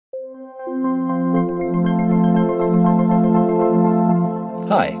Hi,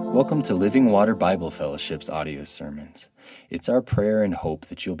 welcome to Living Water Bible Fellowship's audio sermons. It's our prayer and hope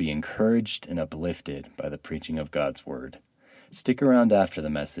that you'll be encouraged and uplifted by the preaching of God's Word. Stick around after the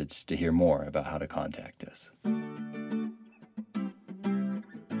message to hear more about how to contact us.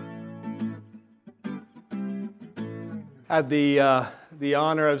 Had the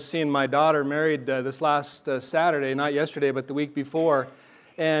honor of seeing my daughter married this last Saturday, not yesterday, but the week before.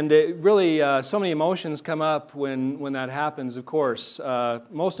 And it really, so many emotions come up when that happens, of course.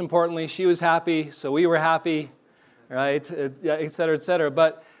 Most importantly, she was happy, so we were happy, right, et cetera, et cetera.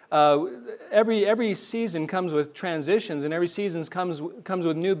 But every season comes with transitions, and every season comes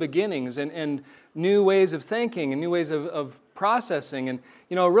with new beginnings and new ways of thinking and new ways of processing. And,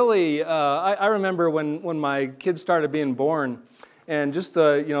 you know, really, I remember when my kids started being born, and just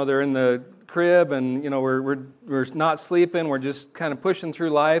they're in the crib, and we're not sleeping, we're just kind of pushing through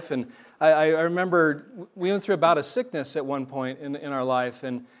life. And I remember we went through about a sickness at one point in our life,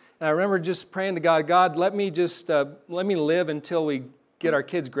 and I remember just praying to God, let me live until we get our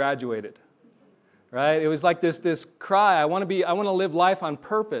kids graduated. Right? It was like this cry. I want to live life on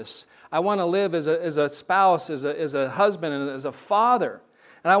purpose. I want to live as a spouse, as a husband, and as a father.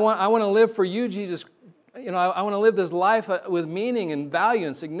 And I want to live for you, Jesus. I want to live this life with meaning and value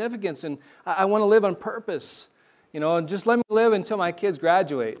and significance, and I want to live on purpose. And just let me live until my kids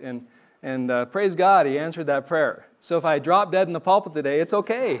graduate. And praise God, He answered that prayer. So if I drop dead in the pulpit today, it's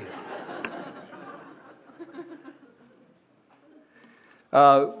okay.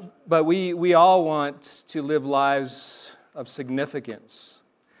 But we all want to live lives of significance.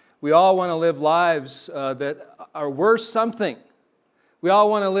 We all want to live lives that are worth something. We all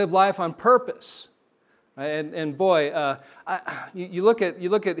want to live life on purpose. And boy, you look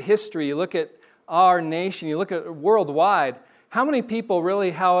at history, you look at our nation, you look at worldwide. How many people really,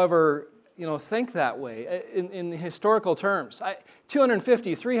 however, think that way in historical terms?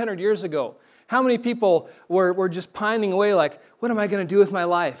 250, 300 years ago, how many people were just pining away like, what am I going to do with my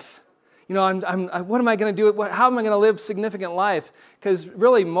life? What am I going to do? How am I going to live significant life? Because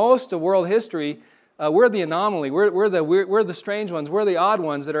really, most of world history, we're the anomaly. We're the strange ones. We're the odd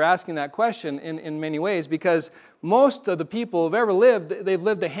ones that are asking that question in many ways, because most of the people who've ever lived, they've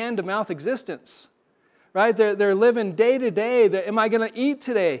lived a hand-to-mouth existence, right? They're living day to day. Am I going to eat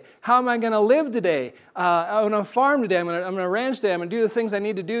today? How am I going to live today? I'm going to farm today. I'm going to ranch today. I'm going to do the things I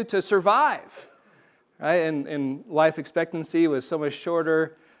need to do to survive, right? And life expectancy was so much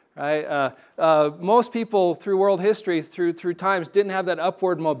shorter. Right? Most people through world history, through times, didn't have that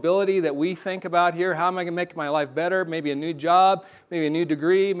upward mobility that we think about here. How am I going to make my life better? Maybe a new job, maybe a new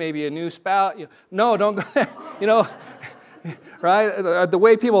degree, maybe a new spouse. No, don't go there. Right? The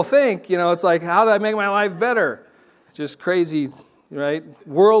way people think, it's like, how do I make my life better? Just crazy, right?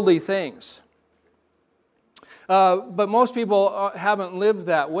 Worldly things. But most people haven't lived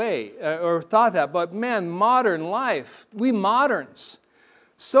that way or thought that. But man, modern life, we moderns,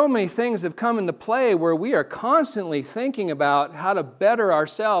 so many things have come into play where we are constantly thinking about how to better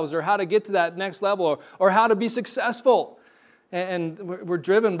ourselves or how to get to that next level or how to be successful. And we're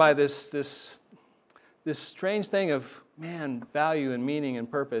driven by this strange thing of, man, value and meaning and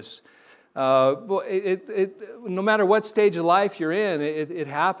purpose. No matter what stage of life you're in, it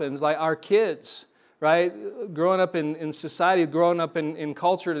happens. Like our kids, right? Growing up in society, growing up in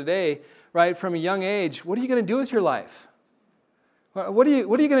culture today, right? From a young age, what are you going to do with your life? What are you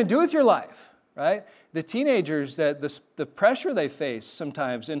going to do with your life, right? The teenagers, the pressure they face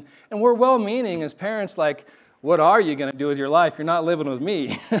sometimes, and we're well-meaning as parents, like, what are you going to do with your life? You're not living with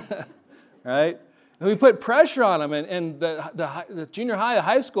me, right? And we put pressure on them, and the junior high, the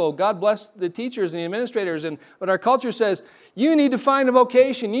high school, God bless the teachers and the administrators, but our culture says, you need to find a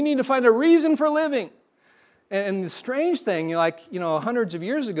vocation, you need to find a reason for living. And the strange thing, hundreds of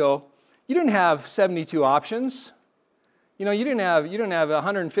years ago, you didn't have 72 options. You didn't have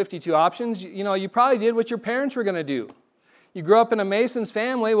 152 options. You probably did what your parents were going to do. You grew up in a Mason's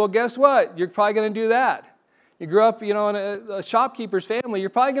family, well, guess what? You're probably going to do that. You grew up, in a shopkeeper's family, you're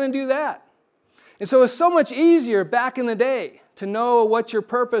probably going to do that. And so it's so much easier back in the day to know what your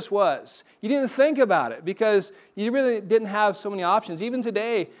purpose was. You didn't think about it because you really didn't have so many options. Even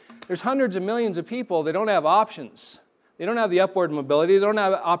today, there's hundreds of millions of people that don't have options. They don't have the upward mobility. They don't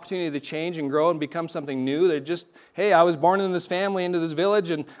have the opportunity to change and grow and become something new. They're just, hey, I was born in this family, into this village,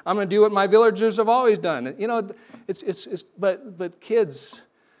 and I'm going to do what my villagers have always done. But kids,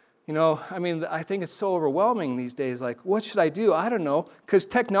 I think it's so overwhelming these days. Like, what should I do? I don't know, because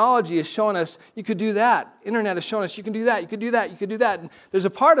technology is showing us you could do that. Internet is showing us you can do that, you could do that, you could do that. And there's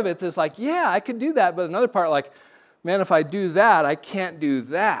a part of it that's like, yeah, I could do that, but another part like, man, if I do that, I can't do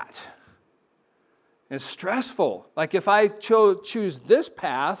that. And it's stressful. Like if I choose this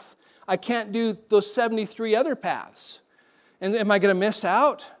path, I can't do those 73 other paths. And am I going to miss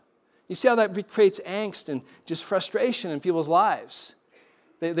out? You see how that creates angst and just frustration in people's lives.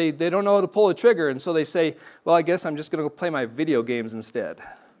 They don't know how to pull the trigger, and so they say, well, I guess I'm just going to go play my video games instead.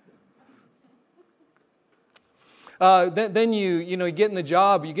 Then you get in the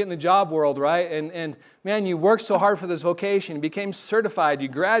job world, right? And man, you worked so hard for this vocation, you became certified, you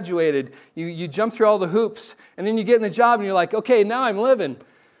graduated, you jumped through all the hoops, and then you get in the job and you're like, okay, now I'm living.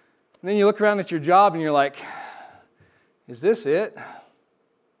 And then you look around at your job and you're like, is this it?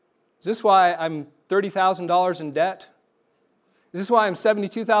 Is this why I'm $30,000 in debt? Is this why I'm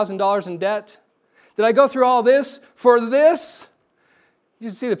 $72,000 in debt? Did I go through all this for this? You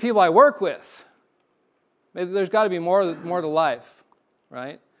see the people I work with. Maybe there's got to be more to life,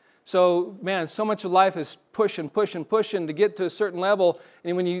 right? So, man, so much of life is pushing to get to a certain level,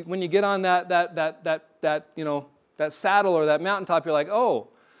 and when you get on that saddle or that mountaintop, you're like, oh.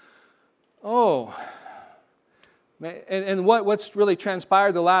 And what's really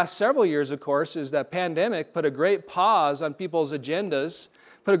transpired the last several years, of course, is that pandemic put a great pause on people's agendas,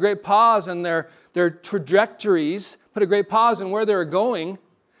 put a great pause on their trajectories, put a great pause on where they were going,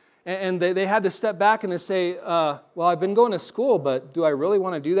 and they had to step back and they say, well, I've been going to school, but do I really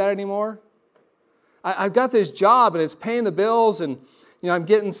want to do that anymore? I've got this job and it's paying the bills, and I'm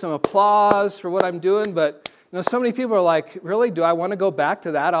getting some applause for what I'm doing, but so many people are like, really, do I want to go back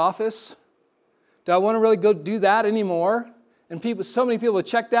to that office? Do I want to really go do that anymore? And so many people have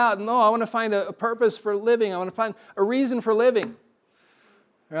checked out, and I want to find a purpose for living. I want to find a reason for living,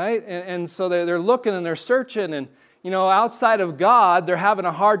 right? And so they're looking and they're searching, and outside of God, they're having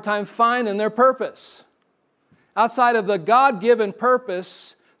a hard time finding their purpose. Outside of the God-given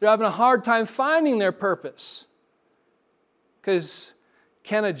purpose, they're having a hard time finding their purpose. Because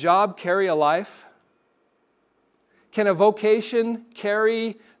can a job carry a life? Can a vocation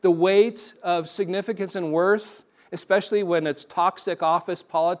carry the weight of significance and worth, especially when it's toxic office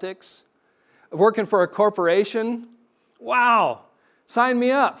politics? Working for a corporation? Wow, sign me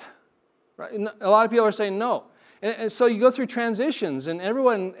up. Right? A lot of people are saying no. And so you go through transitions, and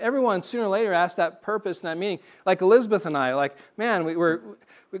everyone sooner or later asks that purpose and that meaning. Like Elizabeth and I, like, man,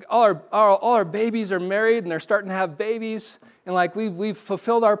 all our babies are married and they're starting to have babies, and like we've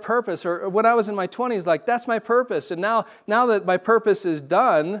fulfilled our purpose. Or when I was in my 20s, like that's my purpose. And now that my purpose is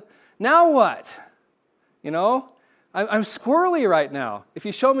done, now what? I'm squirrely right now.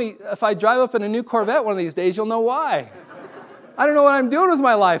 If I drive up in a new Corvette one of these days, you'll know why. I don't know what I'm doing with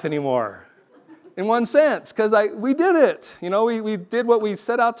my life anymore. In one sense, because we did it. We did what we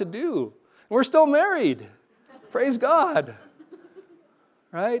set out to do. We're still married. Praise God.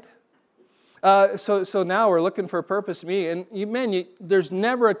 Right? So now we're looking for a purpose to me. And there's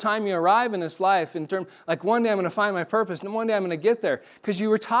never a time you arrive in this life in terms, like one day I'm going to find my purpose, and one day I'm going to get there. Because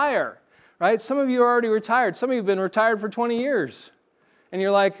you retire, right? Some of you are already retired. Some of you have been retired for 20 years. And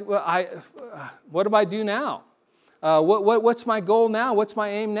you're like, well, what do I do now? What's my goal now? What's my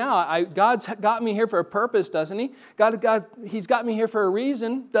aim now? God's got me here for a purpose, doesn't He? He's got me here for a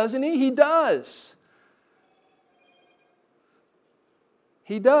reason, doesn't He? He does.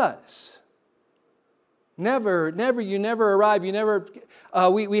 He does. You never arrive.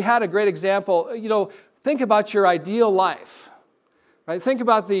 We had a great example. Think about your ideal life. Right? Think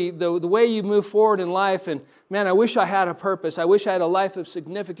about the way you move forward in life, and man, I wish I had a purpose. I wish I had a life of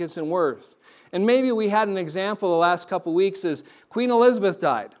significance and worth. And maybe we had an example the last couple weeks as Queen Elizabeth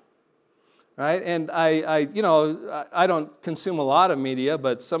died, right? And I don't consume a lot of media,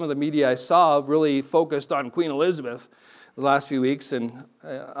 but some of the media I saw really focused on Queen Elizabeth the last few weeks and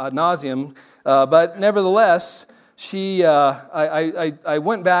ad nauseum. But nevertheless, I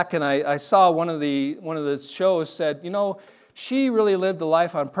went back and I saw one of the shows said, she really lived a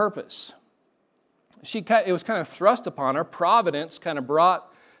life on purpose. It was kind of thrust upon her. Providence kind of brought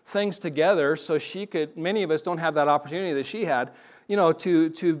things together so she could, many of us don't have that opportunity that she had,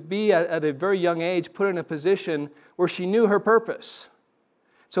 to be at a very young age put in a position where she knew her purpose.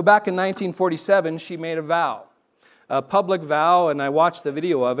 So back in 1947, she made a vow, a public vow, and I watched the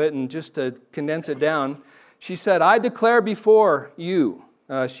video of it, and just to condense it down, she said, I declare before you,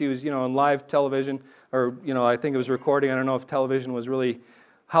 she was, on live television, or, I think it was recording, I don't know if television was really,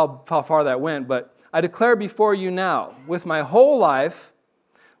 how far that went, but I declare before you now, with my whole life,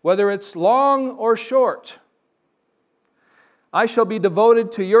 whether it's long or short, I shall be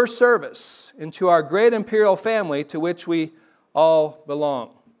devoted to your service and to our great imperial family to which we all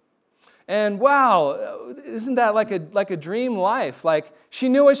belong. And wow, isn't that like a dream life? Like she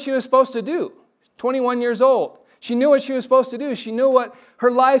knew what she was supposed to do. 21 years old. She knew what she was supposed to do. She knew what her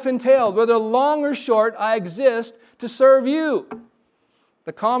life entailed. Whether long or short, I exist to serve you.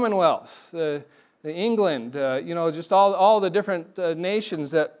 The Commonwealth, the England, just all the different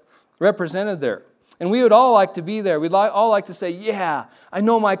nations that represented there. And we would all like to be there. We'd all like to say, yeah, I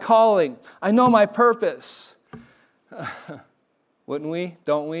know my calling. I know my purpose. Wouldn't we?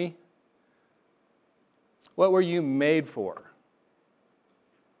 Don't we? What were you made for?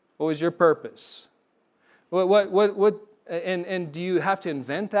 What was your purpose? And do you have to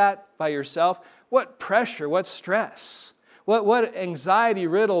invent that by yourself? What pressure, what stress, what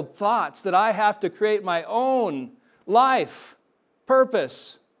anxiety-riddled thoughts that I have to create my own life,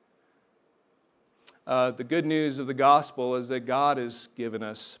 purpose. The good news of the gospel is that God has given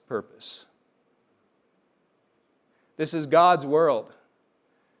us purpose. This is God's world,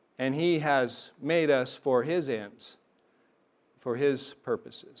 and He has made us for His ends, for His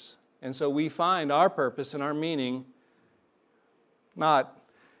purposes. And so we find our purpose and our meaning not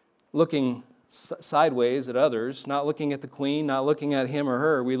looking sideways at others, not looking at the queen, not looking at him or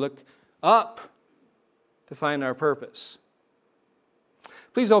her. We look up to find our purpose.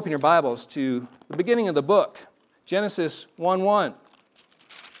 Please open your Bibles to the beginning of the book, Genesis 1:1.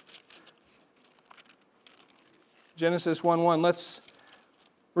 Genesis 1:1. Let's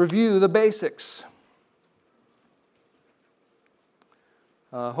review the basics.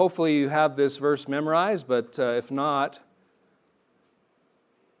 Hopefully you have this verse memorized, but if not,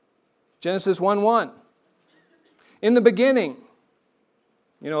 Genesis 1:1. In the beginning,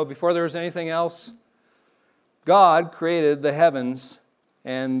 before there was anything else, God created the heavens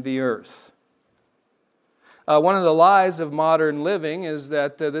and the earth. One of the lies of modern living is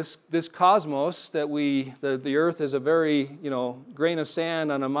that this cosmos, that the earth is a very grain of sand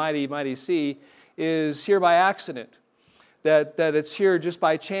on a mighty, mighty sea, is here by accident. That it's here just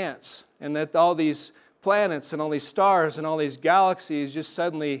by chance, and that all these planets and all these stars and all these galaxies just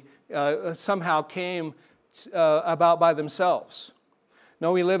suddenly somehow came about by themselves.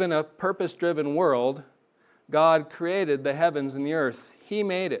 No, we live in a purpose-driven world. God created the heavens and the earth. He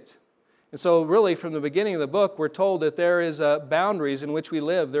made it. And so really from the beginning of the book, we're told that there is boundaries in which we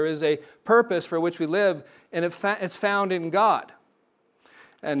live. There is a purpose for which we live, and it's found in God.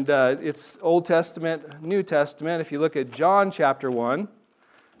 And it's Old Testament, New Testament. If you look at John chapter 1,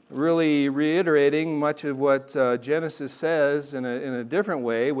 really reiterating much of what Genesis says in a different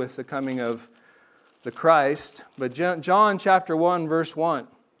way with the coming of the Christ. But John chapter 1, verse 1.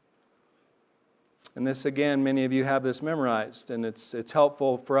 And this, again, many of you have this memorized, and it's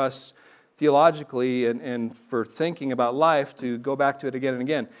helpful for us theologically and for thinking about life to go back to it again and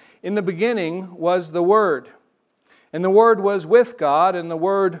again. In the beginning was the Word, and the Word was with God, and the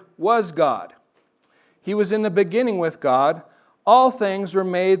Word was God. He was in the beginning with God. All things were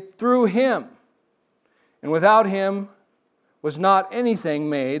made through Him, and without Him was not anything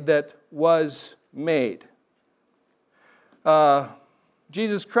made that was made.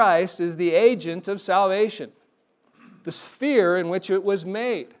 Jesus Christ is the agent of salvation, the sphere in which it was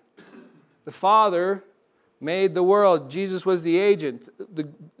made. The Father made the world. Jesus was the agent. The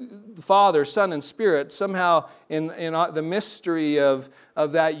Father, Son, and Spirit, somehow in the mystery of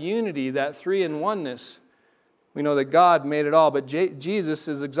that unity, that three-in-oneness, we know that God made it all. But Jesus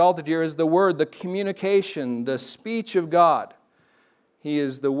is exalted here as the Word, the communication, the speech of God. He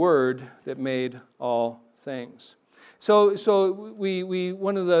is the Word that made all things. So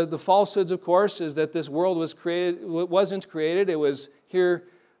one of the falsehoods, of course, is that this world wasn't created. It was here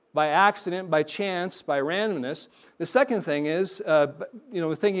by accident, by chance, by randomness. The second thing is,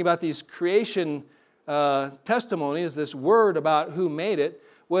 thinking about these creation testimonies, this word about who made it,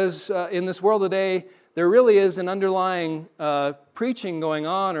 was in this world today, there really is an underlying preaching going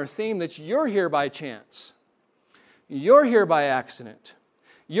on or theme that you're here by chance. You're here by accident.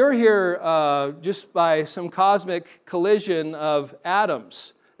 You're here just by some cosmic collision of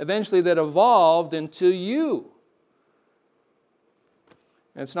atoms, eventually that evolved into you.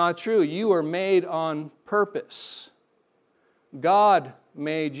 And it's not true. You were made on purpose. God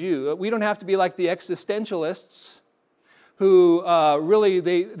made you. We don't have to be like the existentialists who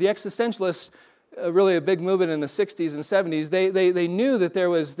the existentialists, really a big movement in the 60s and 70s, they knew that there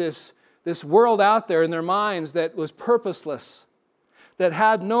was this world out there in their minds that was purposeless, that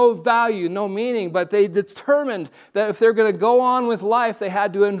had no value, no meaning, but they determined that if they're going to go on with life, they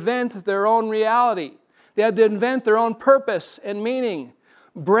had to invent their own reality. They had to invent their own purpose and meaning.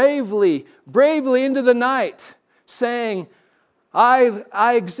 Bravely into the night, saying,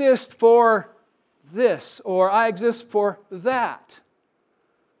 I exist for this, or I exist for that.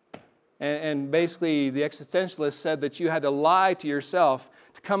 And basically, the existentialists said that you had to lie to yourself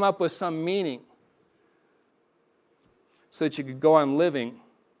to come up with some meaning. so that you could go on living,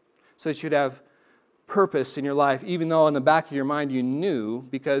 so that you'd have purpose in your life, even though in the back of your mind you knew,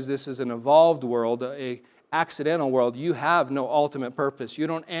 because this is an evolved world, a accidental world, you have no ultimate purpose. You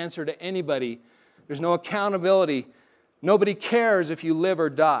don't answer to anybody. There's no accountability. Nobody cares if you live or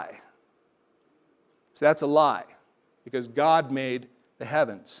die. So that's a lie, because God made the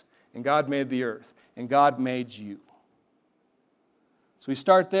heavens, and God made the earth, and God made you. So we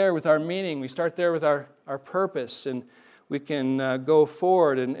start there with our meaning, we start there with our purpose, and we can go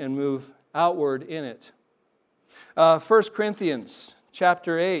forward and move outward in it. 1 Corinthians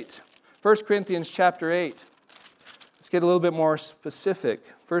chapter 8. 1 Corinthians chapter 8. Let's get a little bit more specific.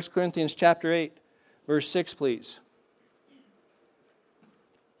 1 Corinthians chapter 8, verse 6, please.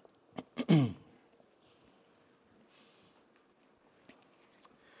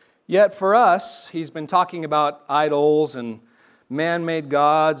 Yet for us, he's been talking about idols and man-made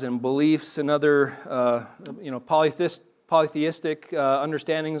gods and beliefs and other polytheistic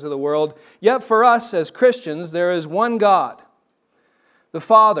understandings of the world. Yet for us as Christians, there is one God, the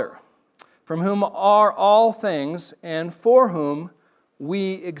Father, from whom are all things and for whom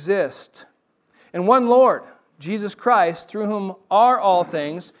we exist. And one Lord, Jesus Christ, through whom are all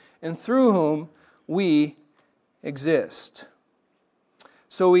things and through whom we exist.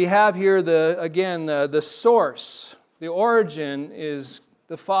 So we have here the source. The origin is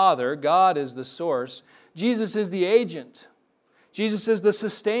the Father. God is the source. Jesus is the agent. Jesus is the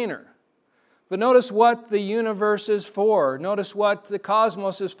sustainer. But notice what the universe is for. Notice what the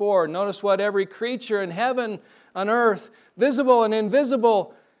cosmos is for. Notice what every creature in heaven, on earth, visible and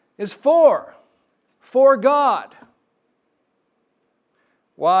invisible, is for. For God.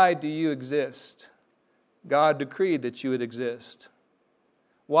 Why do you exist? God decreed that you would exist.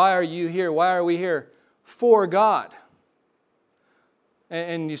 Why are you here? Why are we here? For God.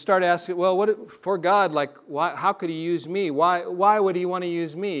 And you start asking, well, for God, like, why, how could He use me? Why would He want to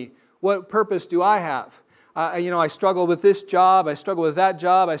use me? What purpose do I have? I struggle with this job. I struggle with that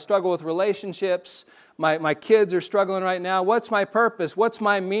job. I struggle with relationships. My kids are struggling right now. What's my purpose? What's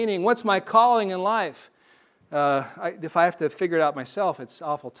my meaning? What's my calling in life? If I have to figure it out myself, it's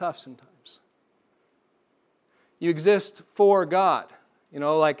awful tough sometimes. You exist for God.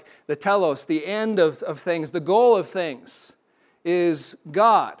 Like the telos, the end of things, the goal of things is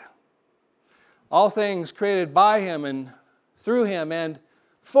God. All things created by Him and through Him and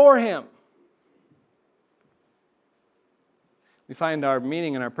for Him. We find our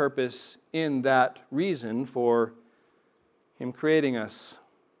meaning and our purpose in that reason for Him creating us.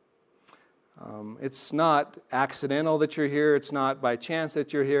 It's not accidental that you're here. It's not by chance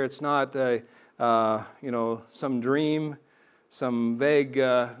that you're here. It's not some dream, some vague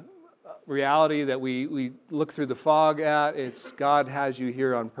reality that we look through the fog at. It's God has you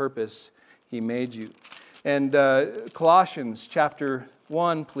here on purpose. He made you. And Colossians chapter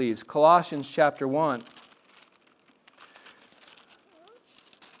 1, please. Colossians chapter 1,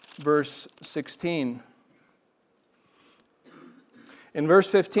 verse 16. In verse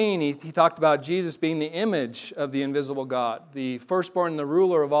 15, he talked about Jesus being the image of the invisible God, the firstborn and the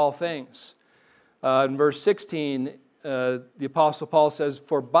ruler of all things. In verse 16, the Apostle Paul says,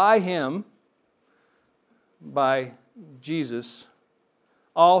 for by Him, by Jesus,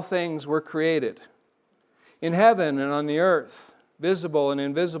 all things were created, in heaven and on the earth, visible and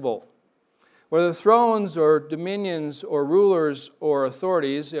invisible. Whether thrones or dominions or rulers or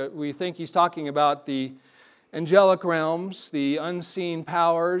authorities, we think he's talking about the angelic realms, the unseen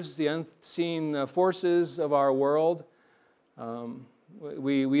powers, the unseen forces of our world.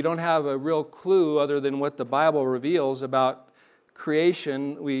 We don't have a real clue other than what the Bible reveals about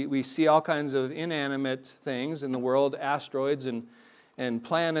creation. We see all kinds of inanimate things in the world, asteroids and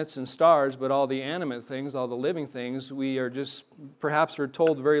planets and stars, but all the animate things, all the living things, we are just perhaps are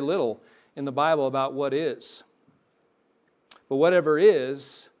told very little in the Bible about what is. But whatever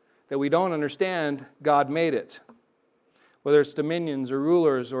is that we don't understand, God made it. Whether it's dominions or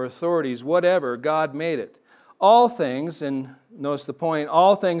rulers or authorities, whatever, God made it. All things, and notice the point,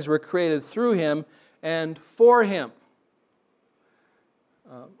 all things were created through Him and for Him.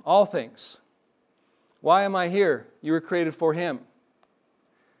 All things. Why am I here? You were created for Him.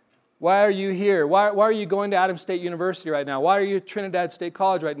 Why are you here? Why are you going to Adams State University right now? Why are you at Trinidad State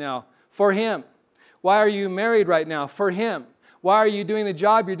College right now? For Him. Why are you married right now? For Him. Why are you doing the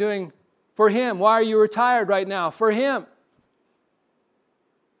job you're doing? For Him. Why are you retired right now? For Him.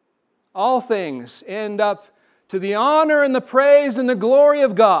 All things end up to the honor and the praise and the glory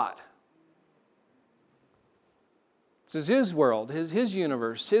of God. This is His world, His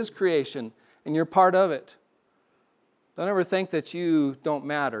universe, His creation, and you're part of it. Don't ever think that you don't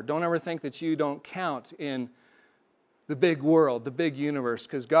matter. Don't ever think that you don't count in the big world, the big universe,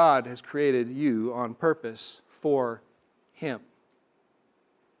 because God has created you on purpose for Him.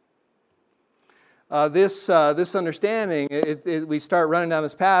 This understanding, we start running down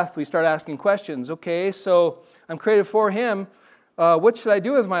this path, we start asking questions. Okay, so I'm created for Him. What should I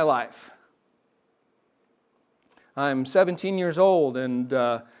do with my life? I'm 17 years old, and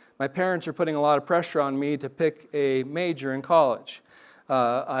my parents are putting a lot of pressure on me to pick a major in college.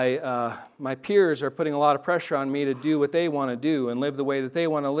 My peers are putting a lot of pressure on me to do what they want to do and live the way that they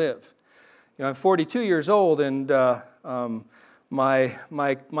want to live. I'm 42 years old, and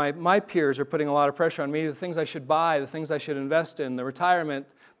my peers are putting a lot of pressure on me, the things I should buy, the things I should invest in, the retirement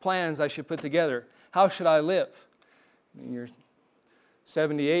plans I should put together. How should I live? You're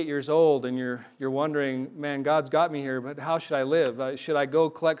 78 years old and you're wondering, man, God's got me here, but how should I live? Should I go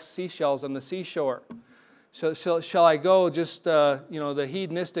collect seashells on the seashore? Shall I go just the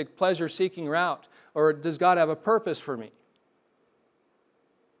hedonistic pleasure-seeking route? Or does God have a purpose for me?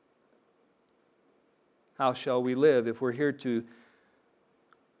 How shall we live if we're here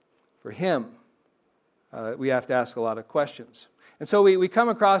for Him? We have to ask a lot of questions. And so we come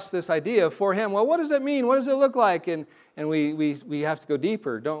across this idea of for Him. Well, what does that mean? What does it look like? And we have to go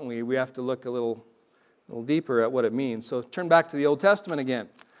deeper, don't we? We have to look a little deeper at what it means. So turn back to the Old Testament again.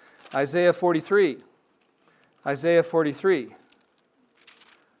 Isaiah 43. Isaiah 43.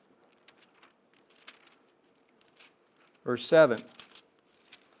 Verse 7.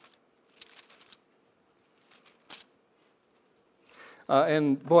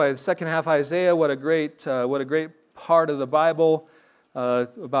 And boy, the second half of Isaiah, what a great part of the Bible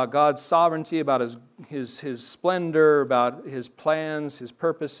about God's sovereignty, about His splendor, about His plans, His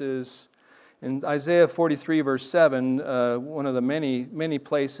purposes. In Isaiah 43, verse 7, one of the many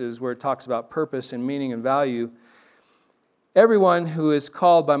places where it talks about purpose and meaning and value. Everyone who is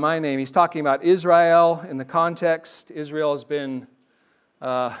called by my name, he's talking about Israel in the context. Israel has been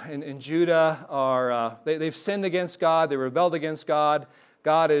in Judah they've sinned against God, they rebelled against God.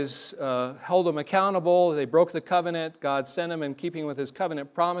 God has held them accountable. They broke the covenant. God sent them in keeping with His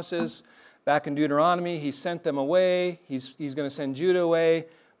covenant promises. Back in Deuteronomy, He sent them away. He's going to send Judah away,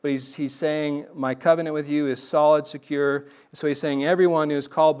 but he's saying, my covenant with you is solid, secure. So He's saying, everyone who is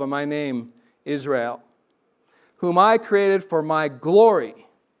called by my name, Israel, whom I created for my glory,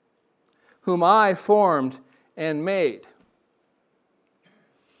 whom I formed and made.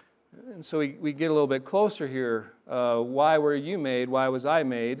 And so we get a little bit closer here. Why were you made? Why was I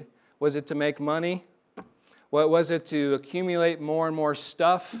made? Was it to make money? What was it to accumulate more and more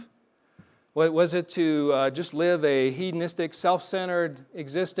stuff? What was it to just live a hedonistic, self-centered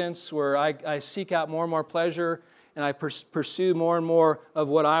existence where I seek out more and more pleasure and I pursue more and more of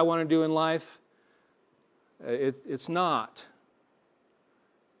what I want to do in life? It's not.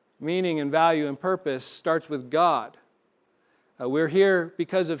 Meaning and value and purpose starts with God. We're here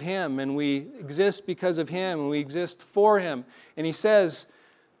because of Him, and we exist because of Him, and we exist for Him. And He says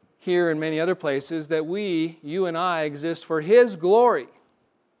here and many other places that you and I, exist for His glory.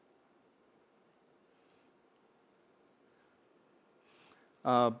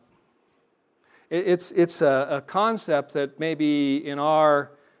 It's a concept that maybe in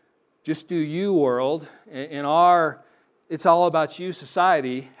our just do you world, in our it's all about you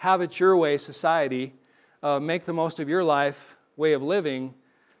society, have it your way society, make the most of your life way of living,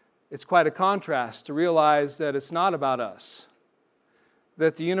 it's quite a contrast to realize that it's not about us,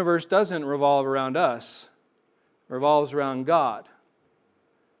 that the universe doesn't revolve around us, it revolves around God.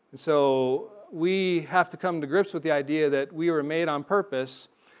 And so we have to come to grips with the idea that we were made on purpose.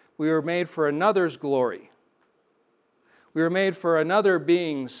 We were made for another's glory. We were made for another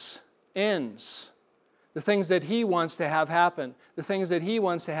being's ends, the things that He wants to have happen, the things that He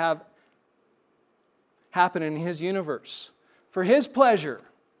wants to have happen in His universe, for His pleasure,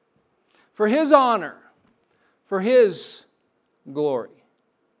 for His honor, for His glory.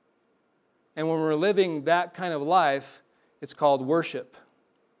 And when we're living that kind of life, it's called worship.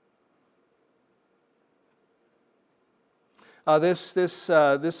 This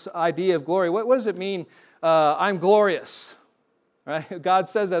idea of glory, what does it mean? I'm glorious. Right? God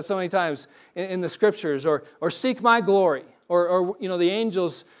says that so many times in the Scriptures, or seek my glory, or the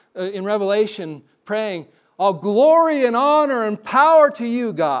angels in Revelation praying, all glory and honor and power to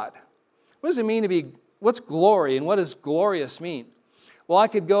you, God. What does it mean to be, what's glory and what does glorious mean? Well, I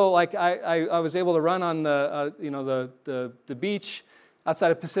could go, like I was able to run on the beach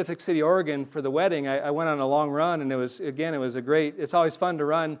outside of Pacific City, Oregon for the wedding. I went on a long run, and it was a great, it's always fun to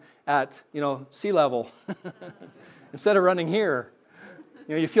run at, sea level. Instead of running here,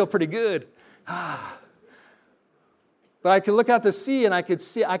 you feel pretty good. But I could look out the sea and I could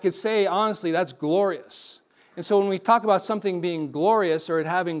say honestly, that's glorious. And so when we talk about something being glorious or it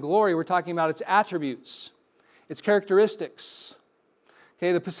having glory, we're talking about its attributes, its characteristics.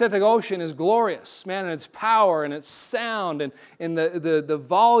 Okay, the Pacific Ocean is glorious, man, in its power and its sound and in the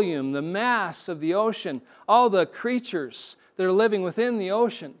volume, the mass of the ocean, all the creatures that are living within the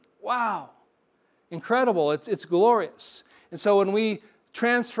ocean. Wow, incredible, it's glorious. And so when we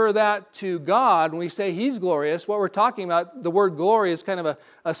transfer that to God, when we say He's glorious, what we're talking about, the word glory is kind of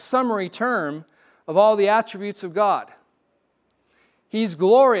a summary term of all the attributes of God. He's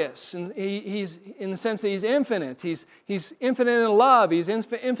glorious, and He's in the sense that He's infinite. He's infinite in love. He's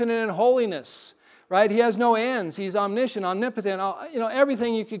infinite in holiness, right? He has no ends. He's omniscient, omnipotent.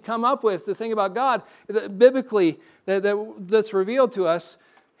 Everything you could come up with to think about God, biblically, that's revealed to us,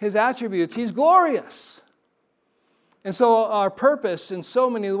 His attributes. He's glorious. And so our purpose, in so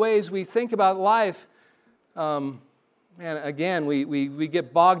many ways we think about life, and again, we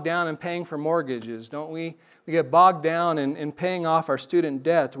get bogged down in paying for mortgages, don't we? We get bogged down in paying off our student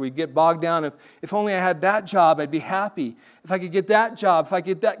debt. We get bogged down, if only I had that job, I'd be happy. If I could get that job, if I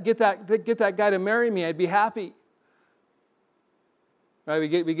could get that guy to marry me, I'd be happy. Right?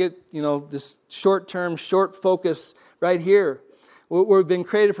 We get this short-term, short focus right here. We've been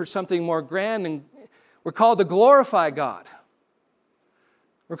created for something more grand, and we're called to glorify God.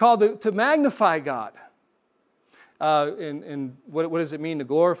 We're called to magnify God. And what does it mean to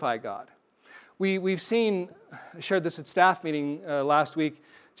glorify God? We've seen, I shared this at staff meeting last week,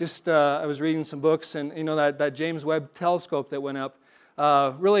 I was reading some books, and that James Webb telescope that went up,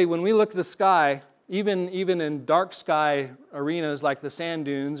 really when we look at the sky, even in dark sky arenas like the sand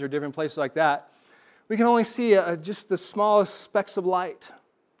dunes or different places like that, we can only see just the smallest specks of light.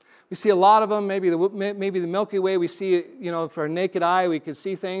 We see a lot of them, maybe the Milky Way, we see, for our naked eye, we could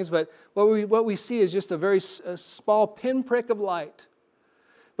see things, but what we see is just a small pinprick of light.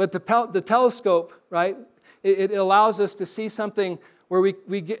 But the telescope, right, it allows us to see something where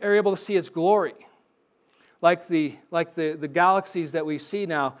we are able to see its glory. Like the galaxies that we see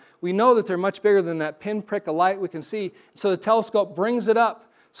now, we know that they're much bigger than that pinprick of light we can see. So the telescope brings it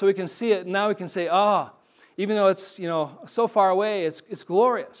up so we can see it, and now we can say, even though it's so far away, it's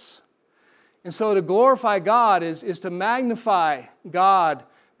glorious. And so to glorify God is to magnify God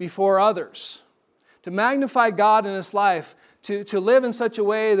before others. To magnify God in this life, to live in such a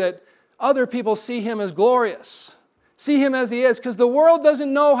way that other people see Him as glorious. See Him as He is, because the world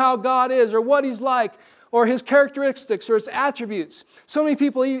doesn't know how God is or what He's like or His characteristics or His attributes. So many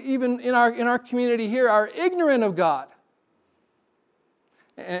people, even in our community here, are ignorant of God.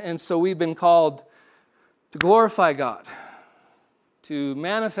 And so we've been called to glorify God, to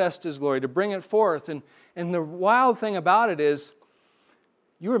manifest His glory, to bring it forth. And the wild thing about it is,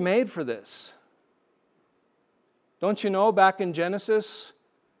 you were made for this. Don't you know back in Genesis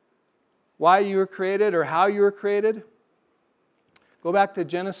why you were created or how you were created? Go back to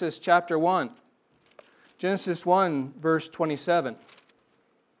Genesis chapter 1. Genesis 1, verse 27.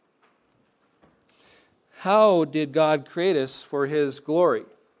 How did God create us for His glory?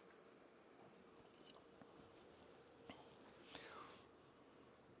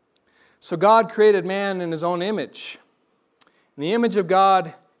 So God created man in His own image. In the image of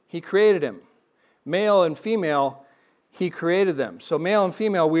God, He created him. Male and female, He created them. So male and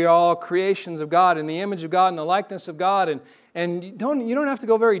female, we are all creations of God in the image of God and the likeness of God. And you don't have to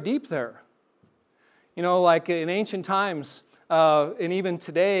go very deep there. Like in ancient times, and even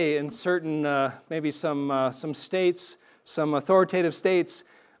today in certain, maybe some states, some authoritative states,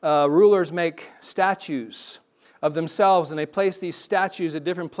 rulers make statues of themselves, and they place these statues at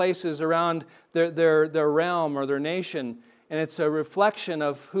different places around their realm or their nation, and it's a reflection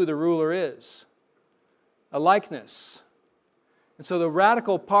of who the ruler is, a likeness. And so the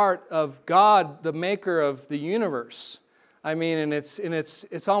radical part of God, the maker of the universe, and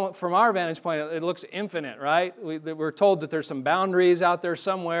it's almost, from our vantage point, it looks infinite, right? We're told that there's some boundaries out there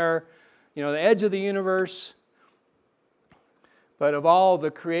somewhere, the edge of the universe. But of all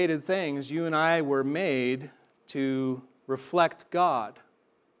the created things, you and I were made to reflect God.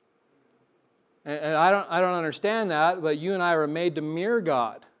 And I don't understand that, but you and I were made to mirror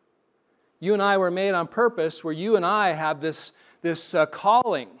God. You and I were made on purpose, where you and I have this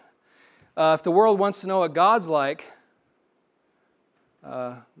calling. If the world wants to know what God's like,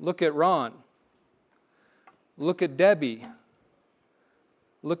 look at Ron. Look at Debbie.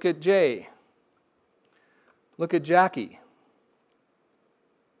 Look at Jay. Look at Jackie.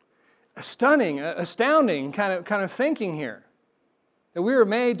 Astounding kind of thinking here. That we were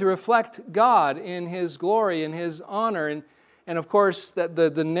made to reflect God in His glory and His honor. And of course, that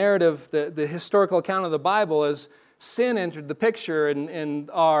the narrative, the historical account of the Bible is sin entered the picture, and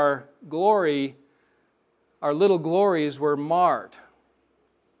our glory our little glories were marred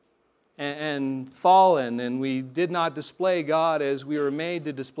and fallen, and we did not display God as we were made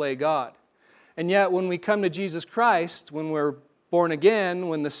to display God. And yet when we come to Jesus Christ, when we're born again,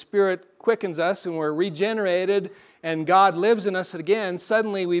 when the Spirit quickens us and we're regenerated and God lives in us again,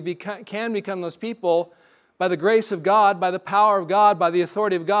 suddenly we can become those people. By the grace of God, by the power of God, by the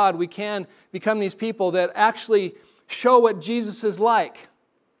authority of God, we can become these people that actually show what Jesus is like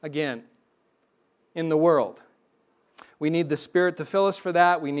again in the world. We need the Spirit to fill us for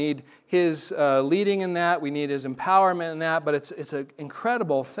that. We need His leading in that. We need His empowerment in that. But it's an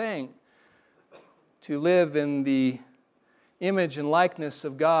incredible thing to live in the image and likeness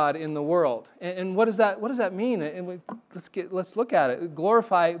of God in the world. And what does that mean? And let's look at it.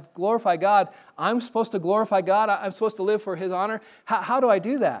 Glorify God. I'm supposed to glorify God. I'm supposed to live for His honor. How do I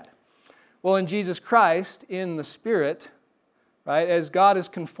do that? Well, in Jesus Christ, in the Spirit, right? As God is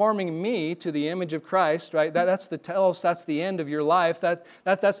conforming me to the image of Christ, right? That's the telos. That's the end of your life.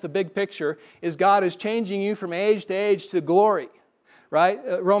 That's the big picture. Is God is changing you from age to age to glory. Right?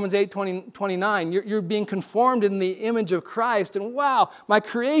 Romans 8:29, you're being conformed in the image of Christ. And wow, my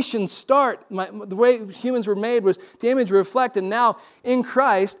creation the way humans were made was the image reflect. And now in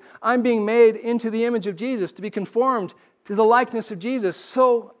Christ, I'm being made into the image of Jesus, to be conformed to the likeness of Jesus,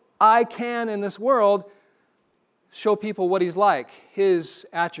 so I can in this world show people what He's like, His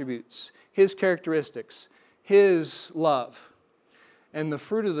attributes, His characteristics, His love. And the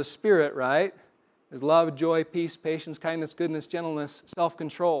fruit of the Spirit, right, is love, joy, peace, patience, kindness, goodness, gentleness,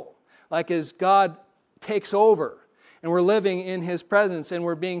 self-control. Like as God takes over and we're living in His presence and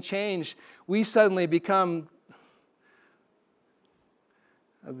we're being changed, we suddenly become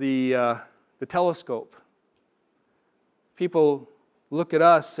the telescope. People look at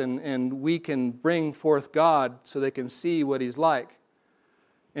us and we can bring forth God so they can see what He's like.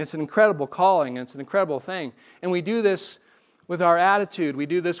 And it's an incredible calling. It's an incredible thing. And we do this with our attitude, we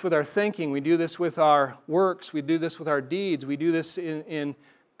do this with our thinking, we do this with our works, we do this with our deeds, we do this in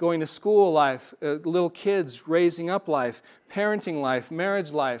going to school life, little kids raising up life, parenting life,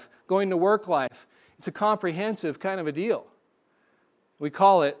 marriage life, going to work life. It's a comprehensive kind of a deal. We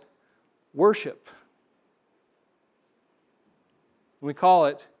call it worship. We call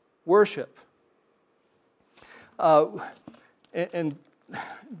it worship.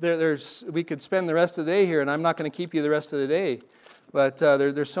 We could spend the rest of the day here, and I'm not going to keep you the rest of the day, but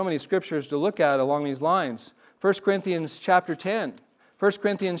there's so many scriptures to look at along these lines. 1 Corinthians chapter 10. 1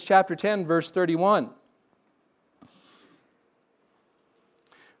 Corinthians chapter 10, verse 31.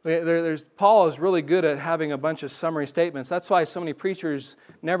 Paul is really good at having a bunch of summary statements. That's why so many preachers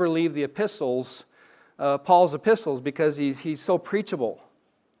never leave the epistles, Paul's epistles, because he's so preachable.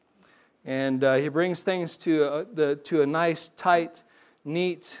 And he brings things to a nice, tight,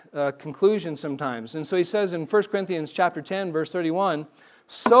 neat conclusion sometimes. And so he says in 1 Corinthians chapter 10, verse 31,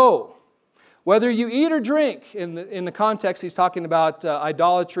 so, whether you eat or drink, in the context he's talking about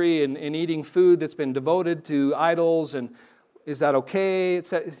idolatry and eating food that's been devoted to idols, and is that okay?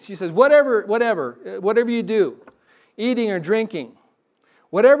 She says, whatever you do, eating or drinking,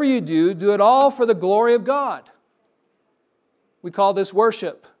 whatever you do, do it all for the glory of God. We call this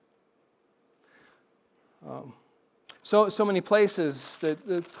worship. So many places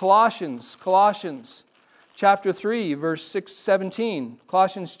that Colossians chapter 3, verse 17.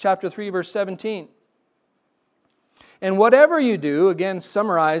 Colossians chapter 3, verse 17. And whatever you do, again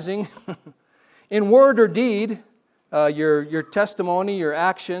summarizing, in word or deed, your testimony, your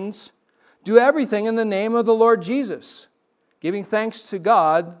actions, do everything in the name of the Lord Jesus, giving thanks to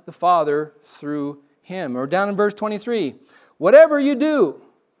God the Father through Him. Or down in verse 23, whatever you do,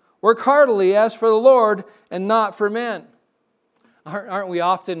 work heartily as for the Lord and not for men. Aren't we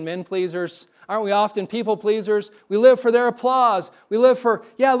often men pleasers? Aren't we often people pleasers? We live for their applause. We live for,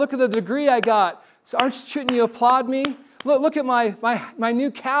 look at the degree I got. So shouldn't you applaud me? Look at my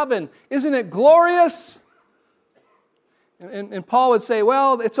new cabin. Isn't it glorious? And Paul would say,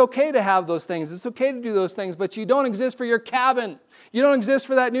 well, it's okay to have those things. It's okay to do those things, but you don't exist for your cabin. You don't exist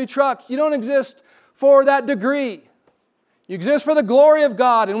for that new truck. You don't exist for that degree. You exist for the glory of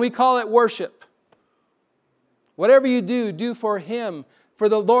God, and we call it worship. Whatever you do, do for Him, for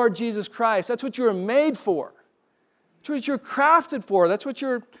the Lord Jesus Christ. That's what you were made for. That's what you're crafted for. That's what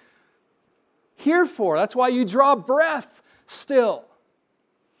you're here for. That's why you draw breath still.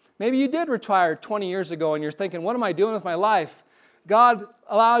 Maybe you did retire 20 years ago and you're thinking, what am I doing with my life? God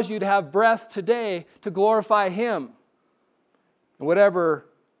allows you to have breath today to glorify Him. And whatever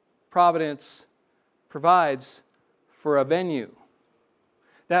providence provides for a venue.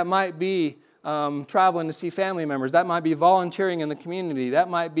 That might be traveling to see family members. That might be volunteering in the community. That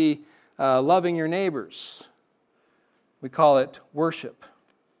might be loving your neighbors. We call it worship.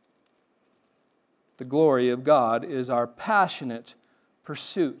 The glory of God is our passionate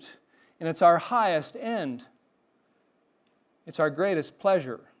pursuit, and it's our highest end. It's our greatest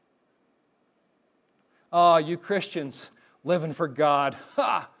pleasure. Oh, you Christians living for God.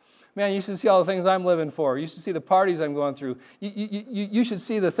 Ha! Man, you should see all the things I'm living for. You should see the parties I'm going through. You should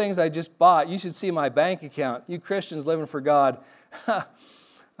see the things I just bought. You should see my bank account. You Christians living for God.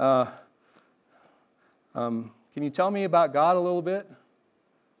 Can you tell me about God a little bit?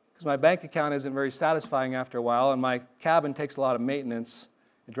 Because my bank account isn't very satisfying after a while, and my cabin takes a lot of maintenance.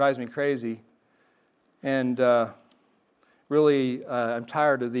 It drives me crazy. And really, I'm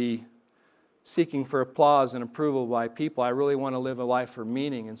tired of the seeking for applause and approval by people. I really want to live a life for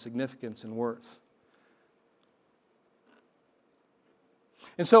meaning and significance and worth.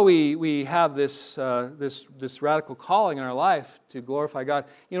 And so we have this radical calling in our life to glorify God.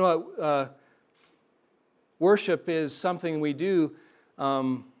 You know what? Worship is something we do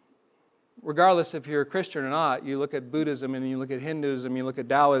regardless if you're a Christian or not. You look at Buddhism and you look at Hinduism, you look at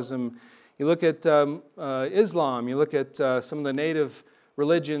Taoism, you look at Islam, you look at some of the native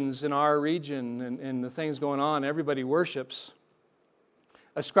religions in our region and the things going on. Everybody worships,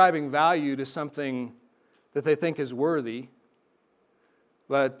 ascribing value to something that they think is worthy.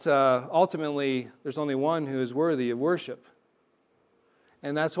 But ultimately, there's only one who is worthy of worship.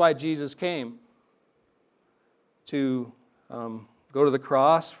 And that's why Jesus came, to go to the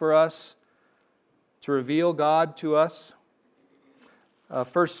cross for us, to reveal God to us.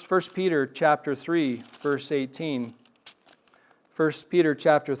 1 Peter chapter 3, verse 18. 1 Peter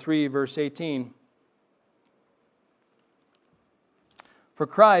chapter 3, verse 18. For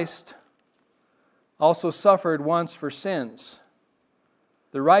Christ also suffered once for sins,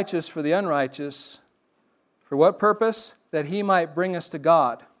 the righteous for the unrighteous. For what purpose? That He might bring us to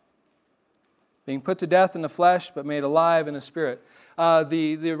God, being put to death in the flesh, but made alive in the Spirit.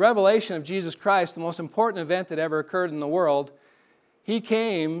 The revelation of Jesus Christ, the most important event that ever occurred in the world, He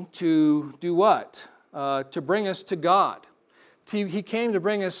came to do what? To bring us to God. He came to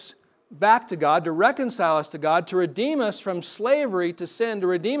bring us back to God, to reconcile us to God, to redeem us from slavery to sin, to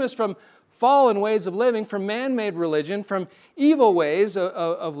redeem us from fallen ways of living, from man-made religion, from evil ways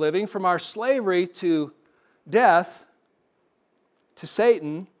of living, from our slavery to death, to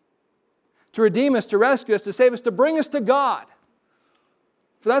Satan, to redeem us, to rescue us, to save us, to bring us to God.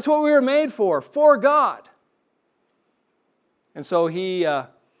 For that's what we were made for God. And so He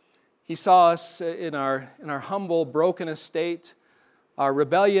saw us in our humble, broken estate, our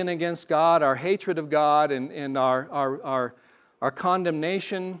rebellion against God, our hatred of God, and our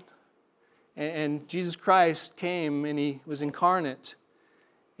condemnation. And Jesus Christ came and He was incarnate.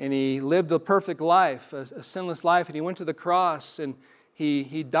 And He lived a perfect life, a sinless life. And He went to the cross and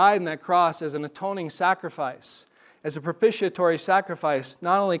He died on that cross as an atoning sacrifice, as a propitiatory sacrifice,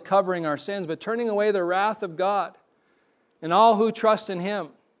 not only covering our sins, but turning away the wrath of God. And all who trust in Him,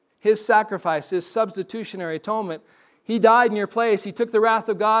 His sacrifice, His substitutionary atonement, He died in your place. He took the wrath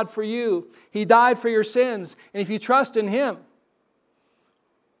of God for you. He died for your sins. And if you trust in Him,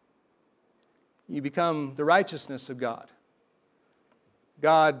 you become the righteousness of God.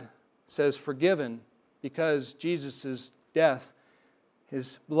 God says forgiven because Jesus' death,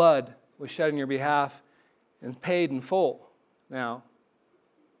 His blood was shed on your behalf and paid in full now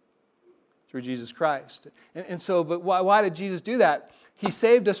through Jesus Christ. And so, but why did Jesus do that? He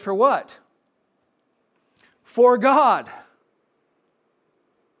saved us for what? For God.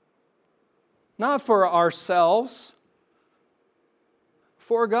 Not for ourselves.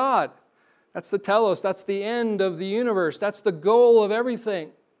 For God. That's the telos. That's the end of the universe. That's the goal of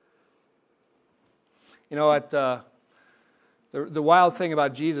everything. You know, the wild thing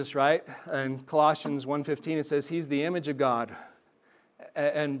about Jesus, right? In Colossians 1:15, it says He's the image of God.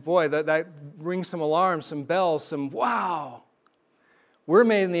 And boy, that rings some alarms, some bells, some wow. We're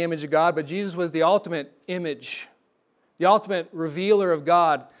made in the image of God, but Jesus was the ultimate image, the ultimate revealer of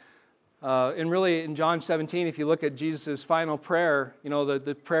God. And really, in John 17, if you look at Jesus' final prayer, you know,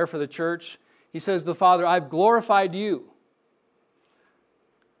 the prayer for the church, He says, "The Father, I've glorified you.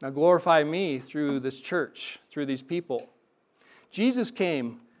 Now glorify me through this church, through these people." Jesus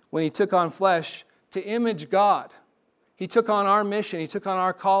came when He took on flesh to image God. He took on our mission. He took on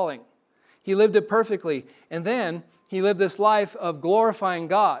our calling. He lived it perfectly. And then He lived this life of glorifying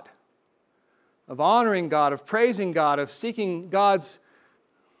God, of honoring God, of praising God, of seeking God's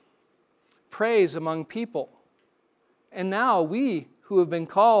praise among people. And now we who have been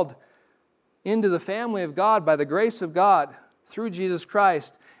called into the family of God by the grace of God through Jesus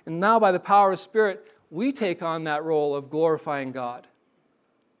Christ, and now by the power of the Spirit, we take on that role of glorifying God,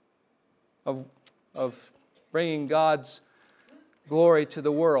 of bringing God's glory to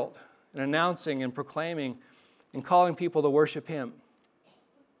the world and announcing and proclaiming and calling people to worship Him.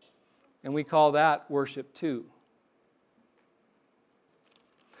 And we call that worship too.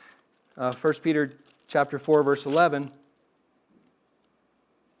 1 Peter chapter 4, verse 11.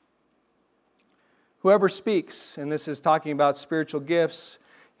 Whoever speaks, and this is talking about spiritual gifts,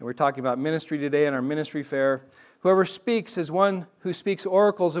 and we're talking about ministry today in our ministry fair. Whoever speaks is one who speaks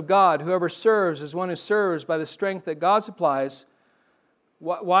oracles of God. Whoever serves is one who serves by the strength that God supplies.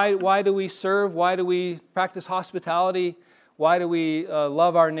 Why do we serve? Why do we practice hospitality? Why do we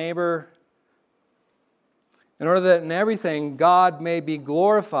love our neighbor? In order that in everything God may be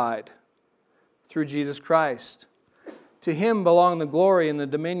glorified through Jesus Christ. To Him belong the glory and the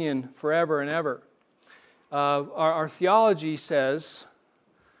dominion forever and ever. Our theology says,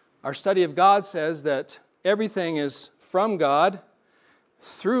 our study of God says that everything is from God,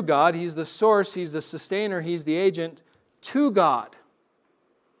 through God. He's the source, He's the sustainer, He's the agent, to God.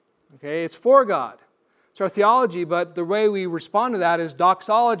 Okay, it's for God. It's our theology, but the way we respond to that is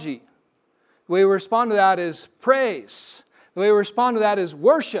doxology. The way we respond to that is praise. The way we respond to that is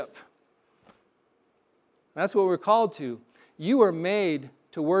worship. That's what we're called to. You are made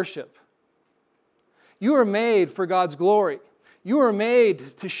to worship. You are made for God's glory. You are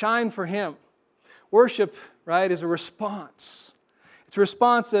made to shine for Him. Worship, right, is a response. It's a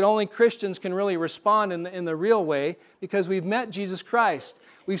response that only Christians can really respond in the real way because we've met Jesus Christ.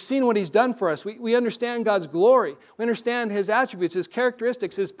 We've seen what He's done for us. We understand God's glory. We understand His attributes, His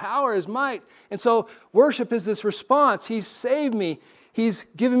characteristics, His power, His might. And so worship is this response. He's saved me. He's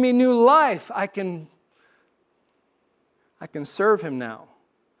given me new life. I can serve Him now.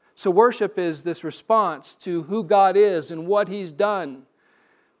 So worship is this response to who God is and what He's done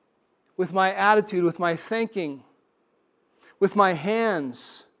with my attitude, with my thinking, with my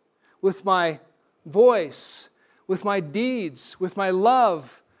hands, with my voice, with my deeds, with my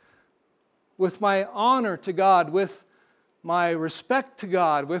love, with my honor to God, with my respect to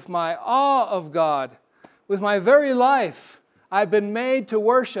God, with my awe of God, with my very life. I've been made to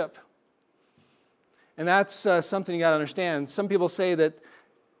worship. And that's something you got to understand. Some people say that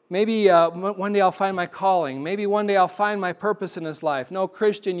maybe one day I'll find my calling. Maybe one day I'll find my purpose in this life. No,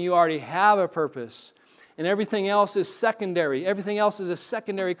 Christian, you already have a purpose. And everything else is secondary. Everything else is a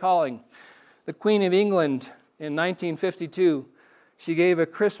secondary calling. The Queen of England in 1952, she gave a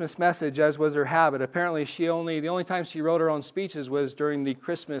Christmas message, as was her habit. Apparently, the only time she wrote her own speeches was during the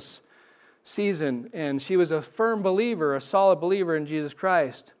Christmas season. And she was a firm believer, a solid believer in Jesus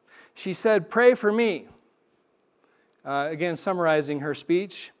Christ. She said, "Pray for me." Again, summarizing her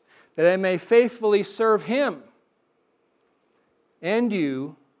speech, that I may faithfully serve Him and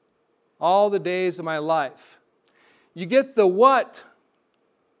you all the days of my life. You get the what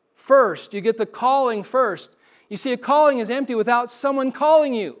first. You get the calling first. You see, a calling is empty without someone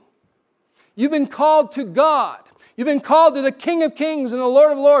calling you. You've been called to God. You've been called to the King of Kings and the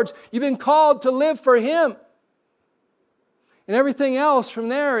Lord of Lords. You've been called to live for Him. And everything else from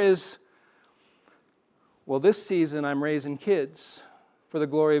there is, well, this season I'm raising kids for the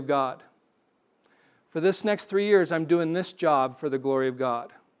glory of God. For this next 3 years, I'm doing this job for the glory of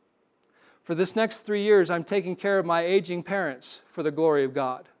God. For this next 3 years, I'm taking care of my aging parents for the glory of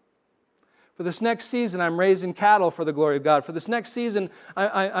God. For this next season, I'm raising cattle for the glory of God. For this next season,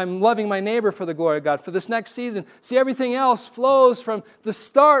 I'm loving my neighbor for the glory of God. For this next season, see, everything else flows from the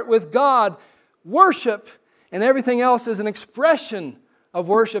start with God, worship, and everything else is an expression of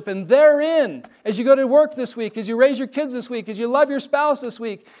worship. And therein, as you go to work this week, as you raise your kids this week, as you love your spouse this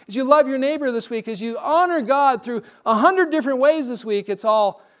week, as you love your neighbor this week, as you honor God through 100 different ways this week, it's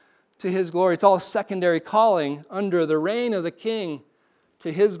all to His glory. It's all a secondary calling under the reign of the King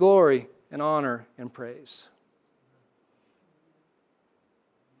to His glory and honor and praise.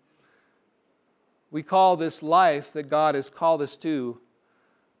 We call this life that God has called us to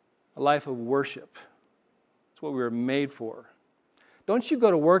a life of worship. It's what we were made for. Don't you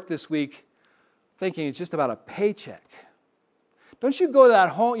go to work this week thinking it's just about a paycheck. Don't you go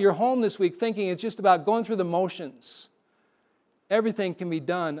to your home this week thinking it's just about going through the motions. Everything can be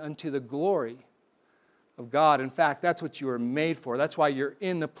done unto the glory of God. In fact, that's what you were made for. That's why you're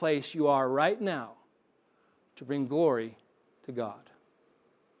in the place you are right now, to bring glory to God.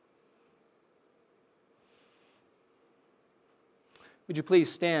 Would you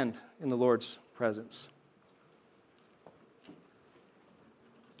please stand in the Lord's presence?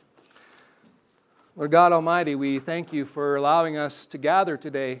 Lord God Almighty, we thank You for allowing us to gather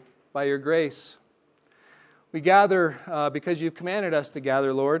today by Your grace. We gather because You've commanded us to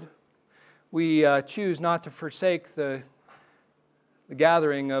gather, Lord. We choose not to forsake the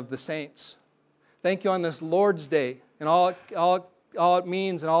gathering of the saints. Thank you on this Lord's Day and all it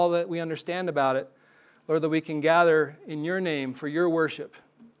means and all that we understand about it. Lord, that we can gather in your name for your worship.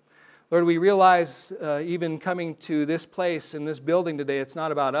 Lord, we realize even coming to this place in this building today, it's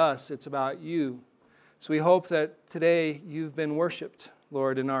not about us, it's about you. So we hope that today you've been worshiped,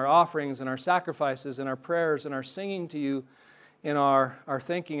 Lord, in our offerings and our sacrifices and our prayers and our singing to you in our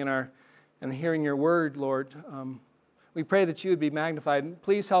thinking and hearing your word, Lord. We pray that you would be magnified.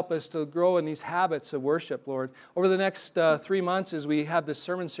 Please help us to grow in these habits of worship, Lord. Over the next 3 months as we have this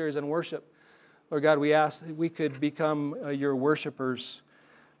sermon series on worship, Lord God, we ask that we could become your worshipers,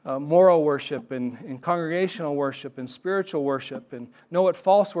 moral worship and congregational worship and spiritual worship, and know what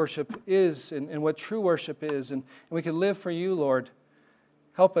false worship is and what true worship is, and we could live for you, Lord.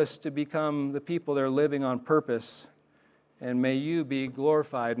 Help us to become the people that are living on purpose, and may you be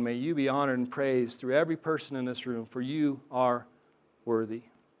glorified, and may you be honored and praised through every person in this room, for you are worthy.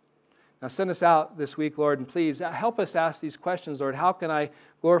 Now send us out this week, Lord, and please help us ask these questions, Lord. How can I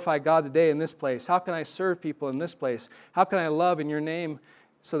glorify God today in this place? How can I serve people in this place? How can I love in your name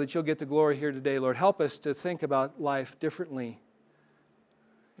so that you'll get the glory here today, Lord? Help us to think about life differently.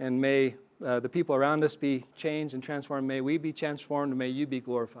 And may the people around us be changed and transformed. May we be transformed, and may you be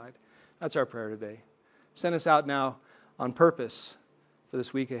glorified. That's our prayer today. Send us out now on purpose for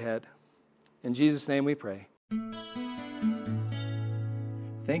this week ahead. In Jesus' name we pray.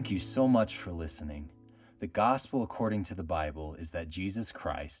 Thank you so much for listening. The gospel according to the Bible is that Jesus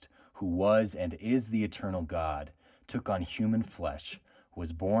Christ, who was and is the eternal God, took on human flesh,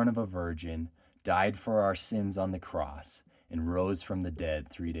 was born of a virgin, died for our sins on the cross, and rose from the dead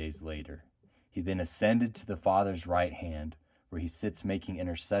 3 days later. He then ascended to the Father's right hand, where he sits making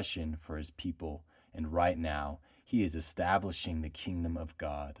intercession for his people, and right now he is establishing the kingdom of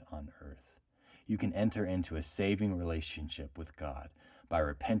God on earth. You can enter into a saving relationship with God by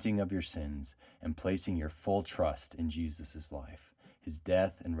repenting of your sins and placing your full trust in Jesus' life, his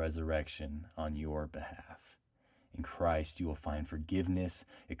death and resurrection on your behalf. In Christ, you will find forgiveness,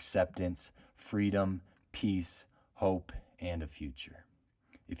 acceptance, freedom, peace, hope, and a future.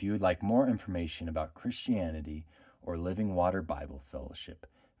 If you would like more information about Christianity or Living Water Bible Fellowship,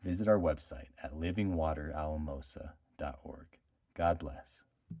 visit our website at livingwateralamosa.org. God bless.